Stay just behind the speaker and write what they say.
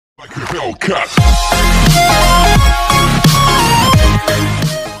Hi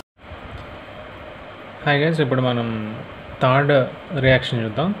guys, ఇప్పుడు మనం third reaction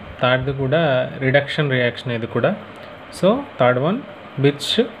చూద్దాం. థర్డ్ది కూడా రిడక్షన్ రియాక్షన్ ఇది కూడా. So third one birch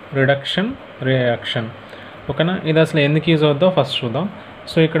reduction reaction. ఓకేనా, ఇది అసలు ఎందుకు యూజ్ అవుద్దో ఫస్ట్ చూద్దాం.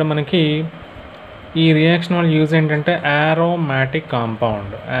 సో ఇక్కడ మనకి ఈ రియాక్షన్ వల్ల యూజ్ ఏంటంటే ఆరోమాటిక్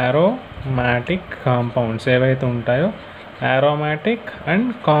కాంపౌండ్స్ ఏవైతే ఉంటాయో aromatic and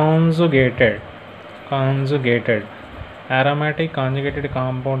conjugated aromatic conjugated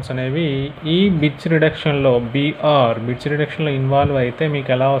compounds అనేవి ఈ బిర్చ్ రిడక్షన్లో బిర్చ్ రిడక్షన్లో ఇన్వాల్వ్ అయితే మీకు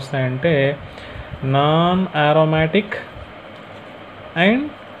ఎలా వస్తాయంటే non aromatic and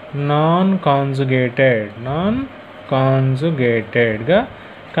non కాంజుగేటెడ్గా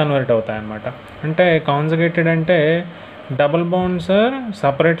convert అవుతాయి అన్నమాట. అంటే కాంజుగేటెడ్ అంటే double bonds are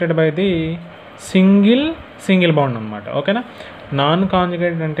separated by the single bond అనమాట. ఓకేనా, నాన్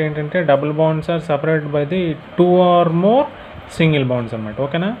కాంజుగేటెడ్ అంటే ఏంటంటే double bonds are separated by the 2 or more single bonds అనమాట.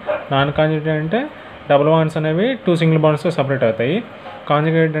 ఓకేనా, నాన్ కాంజుగేటెడ్ అంటే డబుల్ బాండ్స్ అనేవి 2 సింగిల్ బాండ్స్తో సపరేట్ అవుతాయి.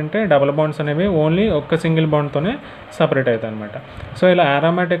 కాంజుగేటెడ్ అంటే డబుల్ బాండ్స్ అనేవి ఓన్లీ ఒక్క సింగిల్ బాండ్తోనే సపరేట్ అవుతాయి అనమాట. సో ఇలా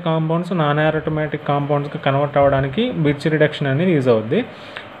aromatic compounds non aromatic కాంపౌండ్స్కి convert అవ్వడానికి బిర్చ్ రిడక్షన్ అనేది యూజ్ అవుద్ది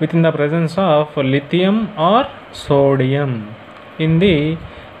with in the presence of lithium are sodium in the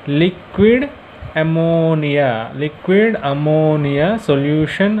liquid ammonia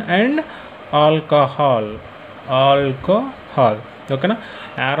solution and alcohol. Okay,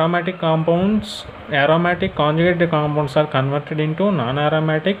 aromatic conjugated compounds are converted into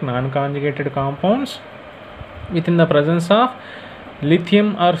non-aromatic non-conjugated compounds within the presence of lithium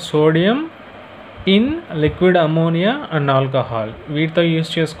or sodium in liquid ammonia and alcohol. వీటితో use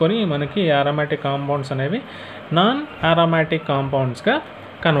చేసుకొని మనకి aromatic compounds అనేవి non aromatic compoundsగా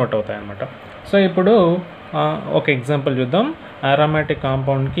convert అవుతాయి అన్నమాట. So ఇప్పుడు ఒక example చూద్దాం. Aromatic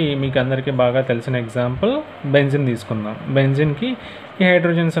కాంపౌండ్కి మీకు అందరికీ బాగా తెలిసిన ఎగ్జాంపుల్ బెంజిన్ తీసుకుందాం. బెంజిన్కి ఈ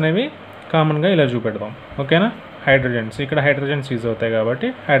హైడ్రోజన్స్ అనేవి కామన్గా ఇలా చూపెడదాం. ఓకేనా, హైడ్రోజన్స్ ఇక్కడ హైడ్రోజన్స్ యూజ్ అవుతాయి కాబట్టి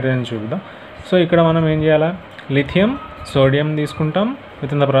హైడ్రోజన్స్ చూద్దాం. సో ఇక్కడ మనం ఏం చేయాలా, లిథియం సోడియం తీసుకుంటాం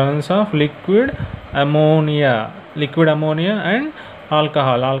with in the presence of liquid ammonia and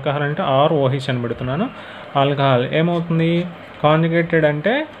alcohol అంటే ROH అని పెడుతున్నాను. ఆల్కహాల్ ఏమవుతుంది, కాంజుగేటెడ్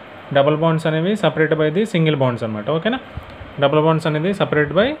అంటే డబుల్ బాండ్స్ అనేవి separate by the single bonds అనమాట. ఓకేనా, డబుల్ బాండ్స్ అనేది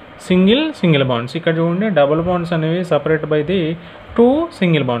సపరేట్ బై సింగిల్ బాండ్స్. ఇక్కడ చూడండి, డబుల్ బాండ్స్ అనేవి separate by the 2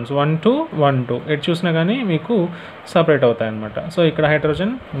 single bonds 1 2 ఎటు చూసినా కానీ మీకు సపరేట్ అవుతాయి అనమాట. సో ఇక్కడ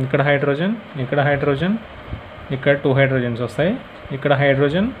హైడ్రోజన్ ఇక్కడ 2 హైడ్రోజన్స్ వస్తాయి, ఇక్కడ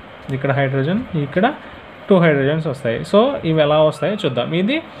 2 హైడ్రోజన్స్ వస్తాయి. సో ఇవి ఎలా వస్తాయో చూద్దాం.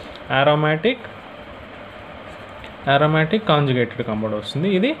 ఇది ఆరోమాటిక్ కాంజుగేటెడ్ కాంపౌండ్ వస్తుంది,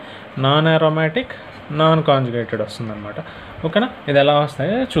 ఇది నాన్ ఆరోమాటిక్ నాన్ కాంజుగేటెడ్ వస్తుంది అనమాట. ఓకేనా, ఇది ఎలా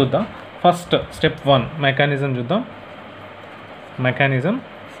వస్తాయో చూద్దాం. ఫస్ట్ స్టెప్ 1 మెకానిజం చూద్దాం.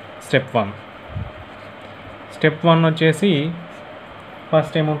 స్టెప్ 1 వచ్చేసి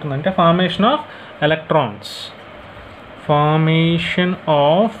ఫస్ట్ ఏముంటుందంటే ఫార్మేషన్ ఆఫ్ ఎలక్ట్రాన్స్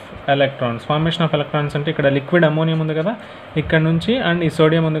అంటే ఇక్కడ లిక్విడ్ అమోనియం ఉంది కదా, ఇక్కడ నుంచి అండ్ ఈ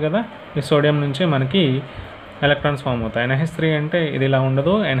సోడియం ఉంది కదా, ఈ సోడియం నుంచి మనకి ఎలక్ట్రాన్స్ ఫామ్ అవుతాయి. NH3 అంటే ఇది ఇలా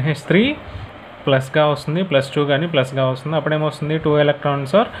ఉండదు, NH3 ప్లస్గా వస్తుంది, +2 కానీ ప్లస్గా వస్తుంది. అప్పుడేమొస్తుంది 2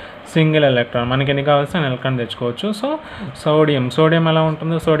 ఎలక్ట్రాన్స్ ఆర్ సింగిల్ ఎలక్ట్రాన్, మనకి ఎన్ని కావాల్సిన ఎలక్ట్రాన్ తెచ్చుకోవచ్చు. సో సోడియం ఎలా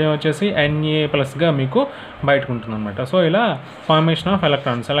ఉంటుందో, సోడియం వచ్చేసి Na+గా మీకు బయటకు ఉంటుంది అనమాట. సో ఇలా ఫార్మేషన్ ఆఫ్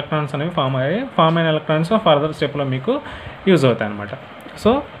ఎలక్ట్రాన్స్ అనేవి ఫామ్ అయిన ఎలక్ట్రాన్స్ ఫర్దర్ స్టెప్లో మీకు యూజ్ అవుతాయి అనమాట. సో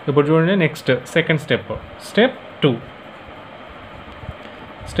ఇప్పుడు చూడండి, నెక్స్ట్ సెకండ్ స్టెప్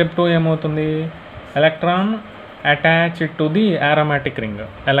 2 ఏమవుతుంది, electron attached to the aromatic ring.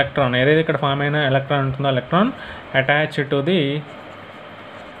 Electron ఏదైతే ఇక్కడ ఫామ్ అయిన ఎలక్ట్రాన్ ఉంటుందో, electron attached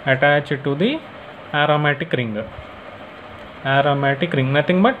to the aromatic ring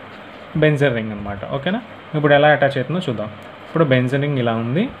nothing but benzene ring అనమాట. ఓకేనా, ఇప్పుడు ఎలా అటాచ్ అవుతుందో చూద్దాం. ఇప్పుడు బెంజీన్ రింగ్ ఇలా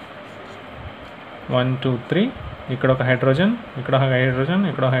ఉంది, 1 2 3, ఇక్కడ ఒక హైడ్రోజన్, ఇక్కడ ఒక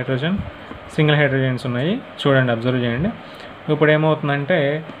హైడ్రోజన్, సింగిల్ హైడ్రోజన్స్ ఉన్నాయి. చూడండి, అబ్జర్వ్ చేయండి. ఇప్పుడు ఏమవుతుందంటే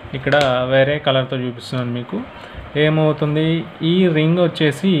ఇక్కడ వేరే కలర్తో చూపిస్తున్నాను మీకు. ఏమవుతుంది, ఈ రింగ్లో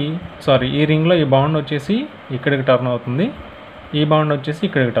ఈ బాండ్ వచ్చేసి ఇక్కడికి టర్న్ అవుతుంది, ఈ బాండ్ వచ్చేసి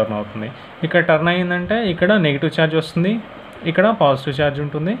ఇక్కడికి టర్న్ అవుతుంది. ఇక్కడ టర్న్ అయ్యిందంటే ఇక్కడ నెగిటివ్ ఛార్జ్ వస్తుంది, ఇక్కడ పాజిటివ్ ఛార్జ్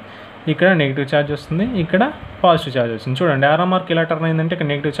ఉంటుంది, ఇక్కడ నెగిటివ్ ఛార్జ్ వస్తుంది, ఇక్కడ పాజిటివ్ ఛార్జ్ వస్తుంది. చూడండి, ఆరో మార్క్ ఇలా టర్న్ అయిందంటే ఇక్కడ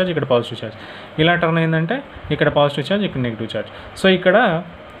నెగిటివ్ ఛార్జ్, ఇక్కడ పాజిటివ్ ఛార్జ్, ఇలా టర్న్ అయిందంటే ఇక్కడ పాజిటివ్ ఛార్జ్, ఇక్కడ నెగిటివ్ ఛార్జ్. సో ఇక్కడ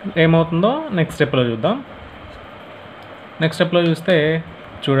ఏమవుతుందో నెక్స్ట్ స్టెప్లో చూద్దాం. నెక్స్ట్ స్టెప్లో చూస్తే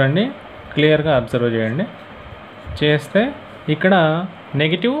చూడండి, క్లియర్గా అబ్జర్వ్ చేస్తే ఇక్కడ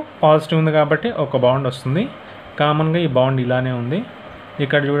నెగిటివ్ పాజిటివ్ ఉంది కాబట్టి ఒక బాండ్ వస్తుంది. కామన్గా ఈ బాండ్ ఇలానే ఉంది,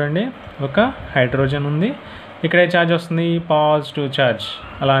 ఇక్కడ చూడండి ఒక హైడ్రోజన్ ఉంది, ఇక్కడే ఛార్జ్ వస్తుంది పాజిటివ్ ఛార్జ్,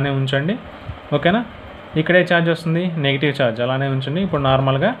 అలానే ఉంచండి. ఓకేనా, ఇక్కడే ఛార్జ్ వస్తుంది నెగిటివ్ ఛార్జ్, అలానే ఉంచండి. ఇప్పుడు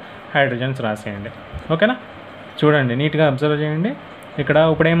నార్మల్గా హైడ్రోజన్స్ రాసేయండి. ఓకేనా, చూడండి నీట్గా అబ్జర్వ్ చేయండి. ఇక్కడ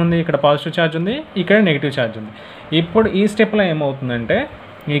ఇప్పుడు ఏముంది, ఇక్కడ పాజిటివ్ ఛార్జ్ ఉంది, ఇక్కడ నెగిటివ్ ఛార్జ్ ఉంది. ఇప్పుడు ఈ స్టెప్లో ఏమవుతుందంటే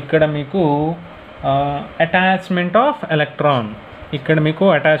ఇక్కడ మీకు అటాచ్మెంట్ ఆఫ్ ఎలక్ట్రాన్, ఇక్కడ మీకు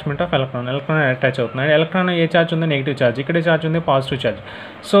అటాచ్మెంట్ ఆఫ్ ఎలక్ట్రాన్ అటాచ్ అవుతుంది. ఎలక్ట్రాన్ ఏ ఛార్జ్ ఉంది, నెగిటివ్ ఛార్జ్, ఇక్కడే ఛార్జ్ ఉంది పాజిటివ్ ఛార్జ్.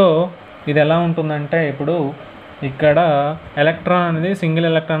 సో ఇది ఎలా ఉంటుందంటే ఇప్పుడు ఇక్కడ ఎలక్ట్రాన్ అనేది సింగిల్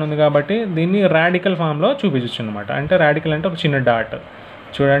ఎలక్ట్రాన్ ఉంది కాబట్టి దీన్ని రాడికల్ ఫామ్లో చూపించచ్చు అనమాట. అంటే రాడికల్ అంటే ఒక చిన్న డాట్.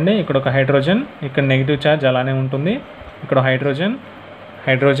 చూడండి ఇక్కడ ఒక హైడ్రోజన్, ఇక్కడ నెగిటివ్ ఛార్జ్ అలానే ఉంటుంది, ఇక్కడ hydrogen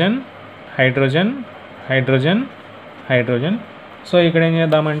hydrogen hydrogen hydrogen hydrogen. So ఇక్కడ ఏం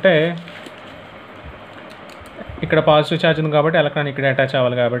చేద్దామంటే ఇక్కడ పాజిటివ్ ఛార్జ్ ఉంది కాబట్టి ఎలక్ట్రాన్ ఇక్కడ అటాచ్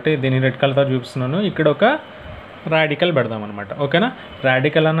అవ్వాలి కాబట్టి దీన్ని రెడ్ కలర్తో చూపిస్తున్నాను. ఇక్కడ ఒక రాడికల్ పెడదాం అనమాట. ఓకేనా,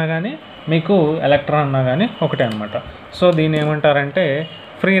 రాడికల్ అన్నా కానీ మీకు ఎలక్ట్రాన్ అన్నా కానీ ఒకటే అనమాట. సో దీన్ని ఏమంటారంటే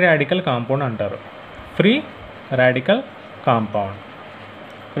ఫ్రీ రాడికల్ కాంపౌండ్ అంటారు. Free radical compound,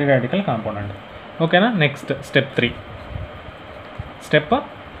 free radical compound అండి. ఓకేనా, నెక్స్ట్ స్టెప్ 3. స్టెప్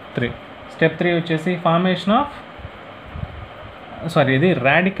 3 వచ్చేసి ఫార్మేషన్ ఆఫ్ ఇది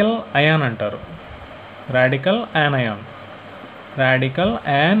రాడికల్ అయాన్ అంటారు. రాడికల్ యానయాన్, రాడికల్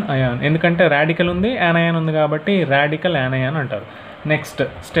యానయాన్, ఎందుకంటే రాడికల్ ఉంది యానయాన్ ఉంది కాబట్టి రాడికల్ యానయాన్ అంటారు. Next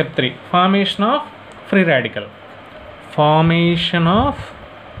step 3 formation of free radical, formation of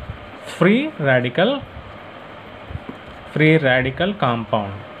free radical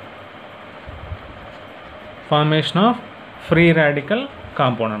compound, formation of free radical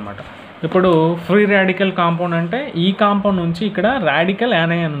compound అనమాట. ఇప్పుడు ఫ్రీ రాడికల్ కాంపౌండ్ అంటే ఈ కాంపౌండ్ నుంచి ఇక్కడ రాడికల్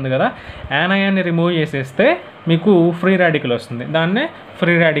యానయాన్ ఉంది కదా, యానయాన్ని రిమూవ్ చేసేస్తే మీకు ఫ్రీ రాడికల్ వస్తుంది. దాన్నే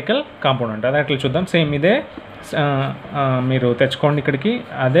ఫ్రీ రాడికల్ కాంపౌండ్ అంటే. అది అట్లా చూద్దాం. సేమ్ ఇదే మీరు తెచ్చుకోండి ఇక్కడికి,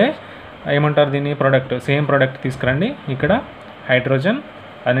 అదే ఏమంటారు దీన్ని ప్రోడక్ట్, సేమ్ ప్రోడక్ట్ తీసుకురండి. ఇక్కడ హైడ్రోజన్,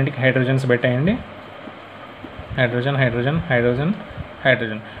 అన్నింటికి హైడ్రోజన్స్ పెట్టేయండి. హైడ్రోజన్ హైడ్రోజన్ హైడ్రోజన్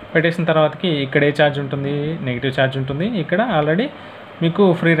హైడ్రోజన్ పెట్టేసిన తర్వాతకి ఇక్కడ ఏ ఛార్జ్ ఉంటుంది, నెగిటివ్ ఛార్జ్ ఉంటుంది. ఇక్కడ ఆల్రెడీ మీకు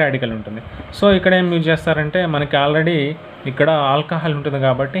ఫ్రీ రాడికల్ ఉంటుంది. సో ఇక్కడ ఏం యూజ్ చేస్తారంటే మనకి ఆల్రెడీ ఇక్కడ ఆల్కహాల్ ఉంటుంది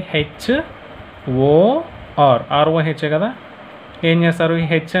కాబట్టి HOR, ROH కదా, ఏం చేస్తారు ఈ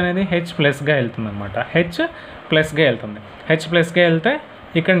హెచ్ అనేది H+గా వెళ్తుంది అనమాట. H+గా వెళ్తుంది. H+గా వెళ్తే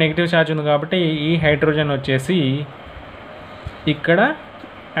ఇక్కడ నెగిటివ్ ఛార్జ్ ఉంది కాబట్టి ఈ హైడ్రోజన్ వచ్చేసి ఇక్కడ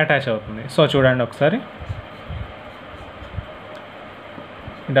అటాచ్ అవుతుంది. సో చూడండి ఒకసారి,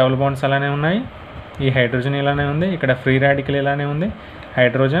 డబుల్ బాండ్స్ అలానే ఉన్నాయి, ఈ హైడ్రోజన్ ఇలానే ఉంది, ఇక్కడ ఫ్రీ రాడికల్ ఇలానే ఉంది.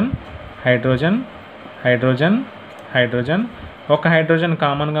 హైడ్రోజన్ హైడ్రోజన్ హైడ్రోజన్ హైడ్రోజన్, ఒక హైడ్రోజన్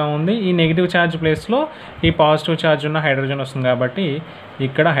కామన్గా ఉంది. ఈ నెగిటివ్ ఛార్జ్ ప్లేస్లో ఈ పాజిటివ్ ఛార్జ్ ఉన్న హైడ్రోజన్ వస్తుంది కాబట్టి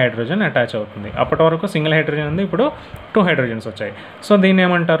ఇక్కడ హైడ్రోజన్ అటాచ్ అవుతుంది. అప్పటి వరకు సింగిల్ హైడ్రోజన్ ఉంది, ఇప్పుడు 2 హైడ్రోజన్స్ వచ్చాయి. సో దీన్ని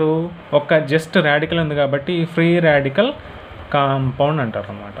ఏమంటారు, ఒక జస్ట్ రాడికల్ ఉంది కాబట్టి ఫ్రీ రాడికల్ కాంపౌండ్ అంటారు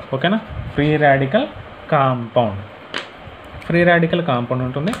అనమాట. ఓకేనా, free radical compound, free radical compound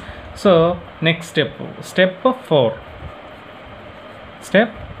ఉంటుంది. So next step 4.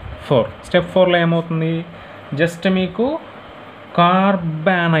 స్టెప్ 4లో ఏమవుతుంది, జస్ట్ మీకు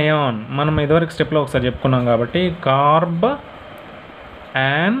కార్బానయాన్, మనం ఇదివరకు స్టెప్లో ఒకసారి చెప్పుకున్నాం కాబట్టి కార్బయాన్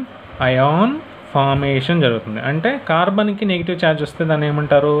ఫార్మేషన్ జరుగుతుంది. అంటే కార్బన్కి నెగిటివ్ ఛార్జ్ వస్తే దాన్ని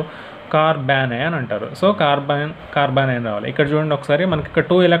ఏమంటారు, కార్బానయాన్ అంటారు. సో కార్బానయాన్ రావాలి. ఇక్కడ చూడండి ఒకసారి, మనకి ఇక్కడ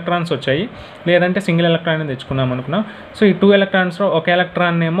 2 ఎలక్ట్రాన్స్ వచ్చాయి, లేదంటే సింగిల్ ఎలక్ట్రాన్ తెచ్చుకున్నాం అనుకున్నాం. సో ఈ 2 ఎలక్ట్రాన్స్లో ఒక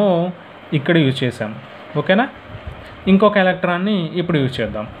ఎలక్ట్రాన్ ఏమో ఇక్కడ యూజ్ చేసాం. ఓకేనా, ఇంకొక ఎలక్ట్రాన్ని ఇప్పుడు యూజ్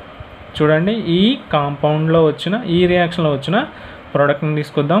చేద్దాం. చూడండి ఈ కాంపౌండ్లో వచ్చిన, ఈ రియాక్షన్లో వచ్చిన ప్రోడక్ట్ని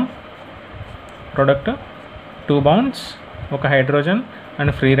తీసుకొద్దాం. ప్రోడక్ట్ 2 బాండ్స్, ఒక hydrogen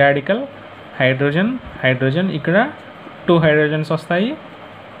and free radical, hydrogen hydrogen, ఇక్కడ 2 హైడ్రోజన్స్ వస్తాయి.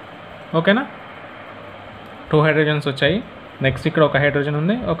 ఓకేనా, 2 హైడ్రోజన్స్ వచ్చాయి. నెక్స్ట్ ఇక్కడ ఒక హైడ్రోజన్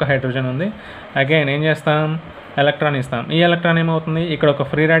ఉంది, ఒక హైడ్రోజన్ ఉంది. అగైన్ ఏం చేస్తాం, ఎలక్ట్రాన్ ఇస్తాం. ఈ ఎలక్ట్రాన్ ఏమవుతుంది, ఇక్కడ ఒక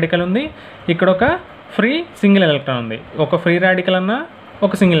ఫ్రీ రాడికల్ ఉంది, ఇక్కడ ఒక ఫ్రీ సింగిల్ ఎలక్ట్రాన్ ఉంది. ఒక ఫ్రీ రాడికల్ అన్న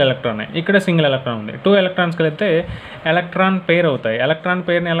ఒక సింగిల్ ఎలక్ట్రాన్, ఇక్కడ సింగిల్ ఎలక్ట్రాన్ ఉంది. 2 ఎలక్ట్రాన్స్ కలిపితే ఎలక్ట్రాన్ పేర్ అవుతాయి. ఎలక్ట్రాన్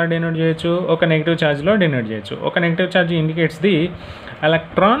పేర్ని ఎలా డినోట్ చేయొచ్చు, ఒక నెగిటివ్ ఛార్జ్లో డినోట్ చేయొచ్చు. ఒక negative charge indicates the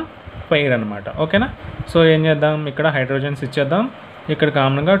electron pair అనమాట. ఓకేనా, సో ఏం చేద్దాం, ఇక్కడ హైడ్రోజన్స్ ఇచ్చేద్దాం. ఇక్కడ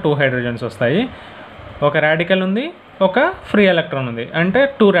కామన్గా 2 హైడ్రోజన్స్ వస్తాయి. ఒక రాడికల్ ఉంది, ఒక ఫ్రీ ఎలక్ట్రాన్ ఉంది, అంటే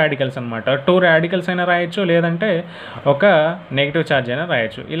 2 రాడికల్స్ అనమాట. 2 రాడికల్స్ అయినా రాయొచ్చు, లేదంటే ఒక నెగిటివ్ ఛార్జ్ అయినా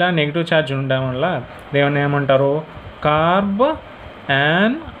రాయొచ్చు. ఇలా నెగిటివ్ ఛార్జ్ ఉండడం వల్ల దేవన్నీ ఏమంటారు, కార్బ్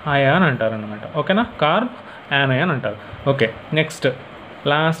యానయాన్ అంటారు అనమాట. ఓకేనా, కార్బ్ యానయాన్ అంటారు. ఓకే, నెక్స్ట్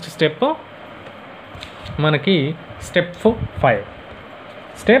లాస్ట్ స్టెప్ మనకి స్టెప్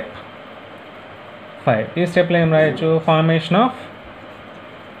 5. ఈ స్టెప్లో ఏం రాయొచ్చు, formation of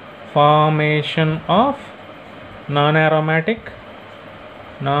formation of non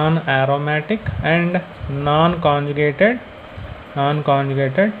aromatic and non conjugated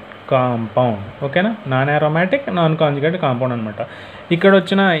compound. ఓకేనా, non aromatic non conjugated compound అనమాట. ఇక్కడ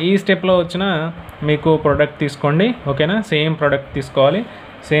వచ్చిన ఈ స్టెప్లో వచ్చిన మీకు ప్రోడక్ట్ తీసుకోండి. ఓకేనా, సేమ్ ప్రోడక్ట్ తీసుకోవాలి.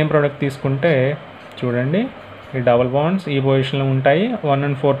 సేమ్ ప్రోడక్ట్ తీసుకుంటే చూడండి, ఈ డబుల్ బాండ్స్ ఈ పొజిషన్లో ఉంటాయి. 1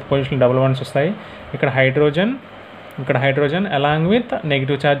 and 4th position double bonds వస్తాయి. ఇక్కడ hydrogen along with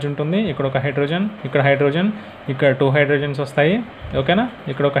negative charge ఉంటుంది. ఇక్కడ ఒక హైడ్రోజన్, ఇక్కడ 2 హైడ్రోజన్స్ వస్తాయి. ఓకేనా,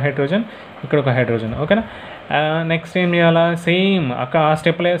 ఇక్కడ ఒక హైడ్రోజన్, ఇక్కడ ఒక హైడ్రోజన్. ఓకేనా, నెక్స్ట్ ఏం చేయాలా, సేమ్ ఆ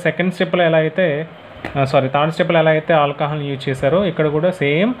స్టెప్లో థర్డ్ స్టెప్లో ఎలా అయితే ఆల్కహాల్ని యూజ్ చేశారో ఇక్కడ కూడా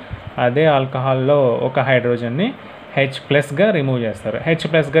సేమ్ అదే ఆల్కహాల్లో ఒక హైడ్రోజన్ని H+గా రిమూవ్ చేస్తారు.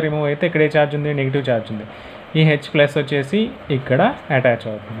 H+గా రిమూవ్ అయితే ఇక్కడ ఏ ఛార్జ్ ఉంది, నెగిటివ్ ఛార్జ్ ఉంది. ఈ H+ వచ్చేసి ఇక్కడ అటాచ్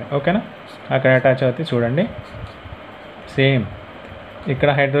అవుతుంది. ఓకేనా, అక్కడ అటాచ్ అవుతుంది. చూడండి, సేమ్ ఇక్కడ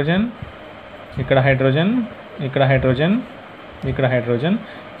హైడ్రోజన్, ఇక్కడ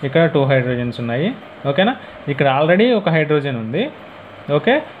 2 హైడ్రోజన్స్ ఉన్నాయి. ఓకేనా, ఇక్కడ ఆల్రెడీ ఒక హైడ్రోజన్ ఉంది.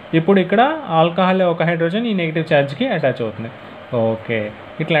 ఓకే, ఇప్పుడు ఇక్కడ ఆల్కహాల్ ఒక హైడ్రోజన్ ఈ నెగిటివ్ ఛార్జ్కి అటాచ్ అవుతుంది. ఓకే,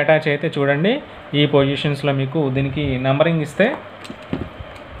 ఇట్లా అటాచ్ అయితే చూడండి, ఈ పొజిషన్స్లో మీకు దీనికి నెంబరింగ్ ఇస్తే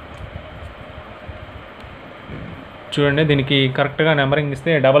చూడండి, దీనికి కరెక్ట్గా నెంబరింగ్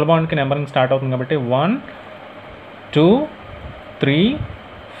ఇస్తే డబల్ బాండ్కి నెంబరింగ్ స్టార్ట్ అవుతుంది కాబట్టి 1 2 3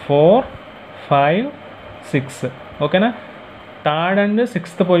 4 5 6. ఓకేనా, థర్డ్ అండ్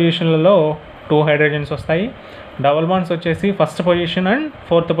 6th పొజిషన్లలో 2 హైడ్రోజన్స్ వస్తాయి. డబుల్ బాండ్స్ వచ్చేసి ఫస్ట్ పొజిషన్ అండ్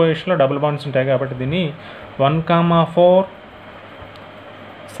 4th పొజిషన్లో డబుల్ బాండ్స్ ఉంటాయి కాబట్టి దీన్ని 1,4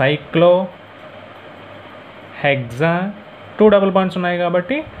 సైక్లో హెక్సా 2 డబుల్ బాండ్స్ ఉన్నాయి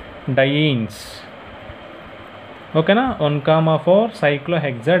కాబట్టి డయీన్స్. ఓకేనా, 1,4 సైక్లో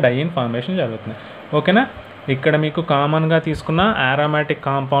హెక్సా డయీన్ ఫార్మేషన్ జరుగుతుంది. ఓకేనా, ఇక్కడ మీకు కామన్గా తీసుకున్న aromatic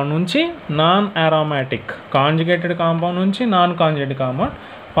కాంపౌండ్ నుంచి నాన్ aromatic కాంజుగేటెడ్ కాంపౌండ్ నుంచి నాన్ కాంజుగేటెడ్ కాంపౌండ్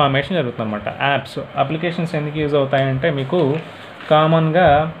ఫార్మేషన్ జరుగుతుంది అనమాట. యాప్స్ అప్లికేషన్స్ ఎందుకు యూజ్ అవుతాయంటే మీకు కామన్గా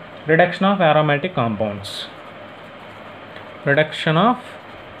reduction of aromatic compounds,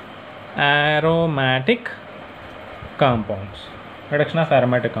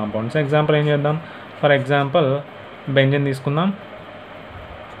 example ఏం చేద్దాం, ఫర్ ఎగ్జాంపుల్ బెంజిన్ తీసుకుందాం.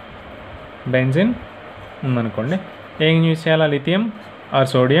 బెంజిన్ ఉందనుకోండి, ఏం యూజ్ చేయాలా, lithium are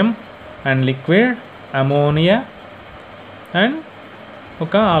sodium and liquid ammonia and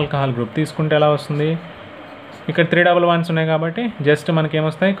ఒక ఆల్కహాల్ గ్రూప్ తీసుకుంటే ఎలా వస్తుంది, ఇక్కడ 3 డబుల్ బాండ్స్ ఉన్నాయి కాబట్టి జస్ట్ మనకి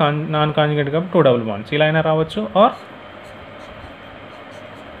ఏమొస్తాయి, నాన్ కాంజుగేట్ కాబట్టి 2 డబుల్ బాండ్స్. ఇలా అయినా రావచ్చు ఆర్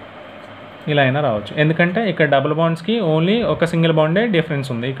ఇలా అయినా రావచ్చు. ఎందుకంటే ఇక్కడ డబుల్ బాండ్స్కి ఓన్లీ ఒక సింగిల్ బాండే డిఫరెన్స్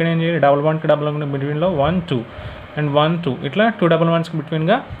ఉంది. ఇక్కడ ఏం చేయాలి, డబుల్ బాండ్కి డబుల్ బాండ్ బిట్వీన్లో 1 2 అండ్ 1 2 ఇట్లా 2 డబుల్ బాండ్స్కి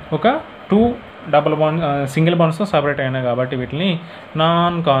బిట్వీన్గా ఒక 2 డబుల్ బాండ్ సింగిల్ బాండ్స్తో సపరేట్ అయినా కాబట్టి వీటిని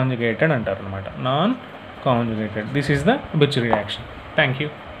నాన్ కాంజుగేటెడ్ అంటారు అనమాట. Non conjugated. This is the birch reaction. Thank you.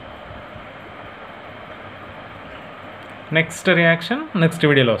 Next reaction next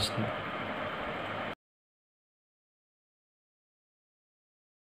వీడియోలో వస్తుంది.